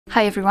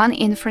Hi everyone,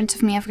 in front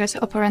of me I've got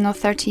OPPO Reno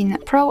 13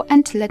 Pro,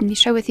 and let me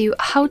share with you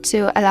how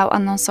to allow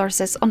unknown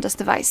sources on this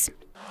device.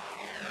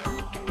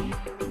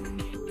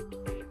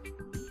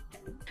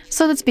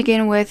 So let's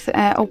begin with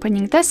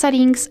opening the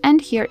settings,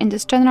 and here in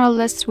this general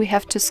list we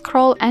have to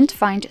scroll and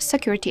find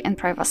security and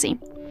privacy.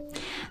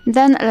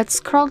 Then let's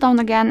scroll down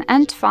again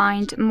and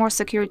find more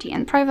security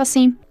and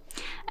privacy,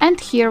 and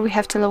here we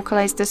have to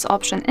localize this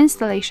option,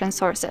 installation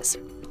sources.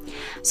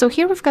 So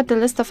here we've got the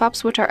list of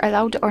apps which are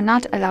allowed or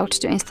not allowed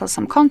to install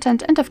some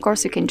content, and of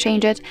course you can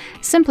change it.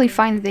 Simply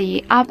find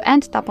the app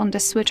and tap on the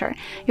switcher.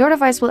 Your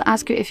device will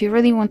ask you if you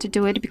really want to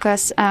do it,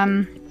 because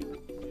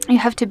you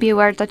have to be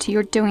aware that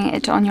you're doing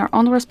it on your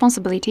own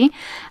responsibility.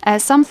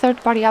 Some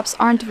third-party apps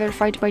aren't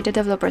verified by the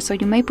developer, so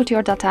you may put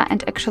your data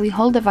and actually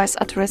whole device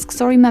at risk.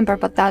 So remember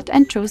about that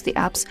and choose the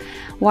apps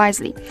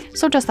wisely.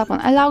 So just tap on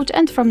allowed,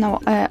 and from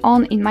now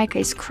on, in my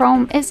case,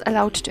 Chrome is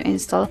allowed to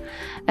install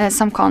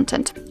some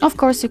content. Of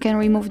course, you can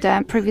remove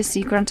the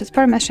previously granted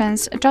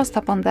permissions. Just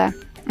tap on the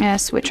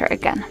switcher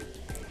again.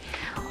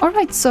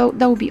 Alright, so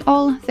that will be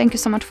all. Thank you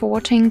so much for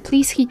watching.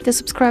 Please hit the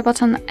subscribe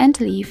button and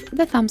leave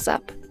the thumbs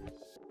up.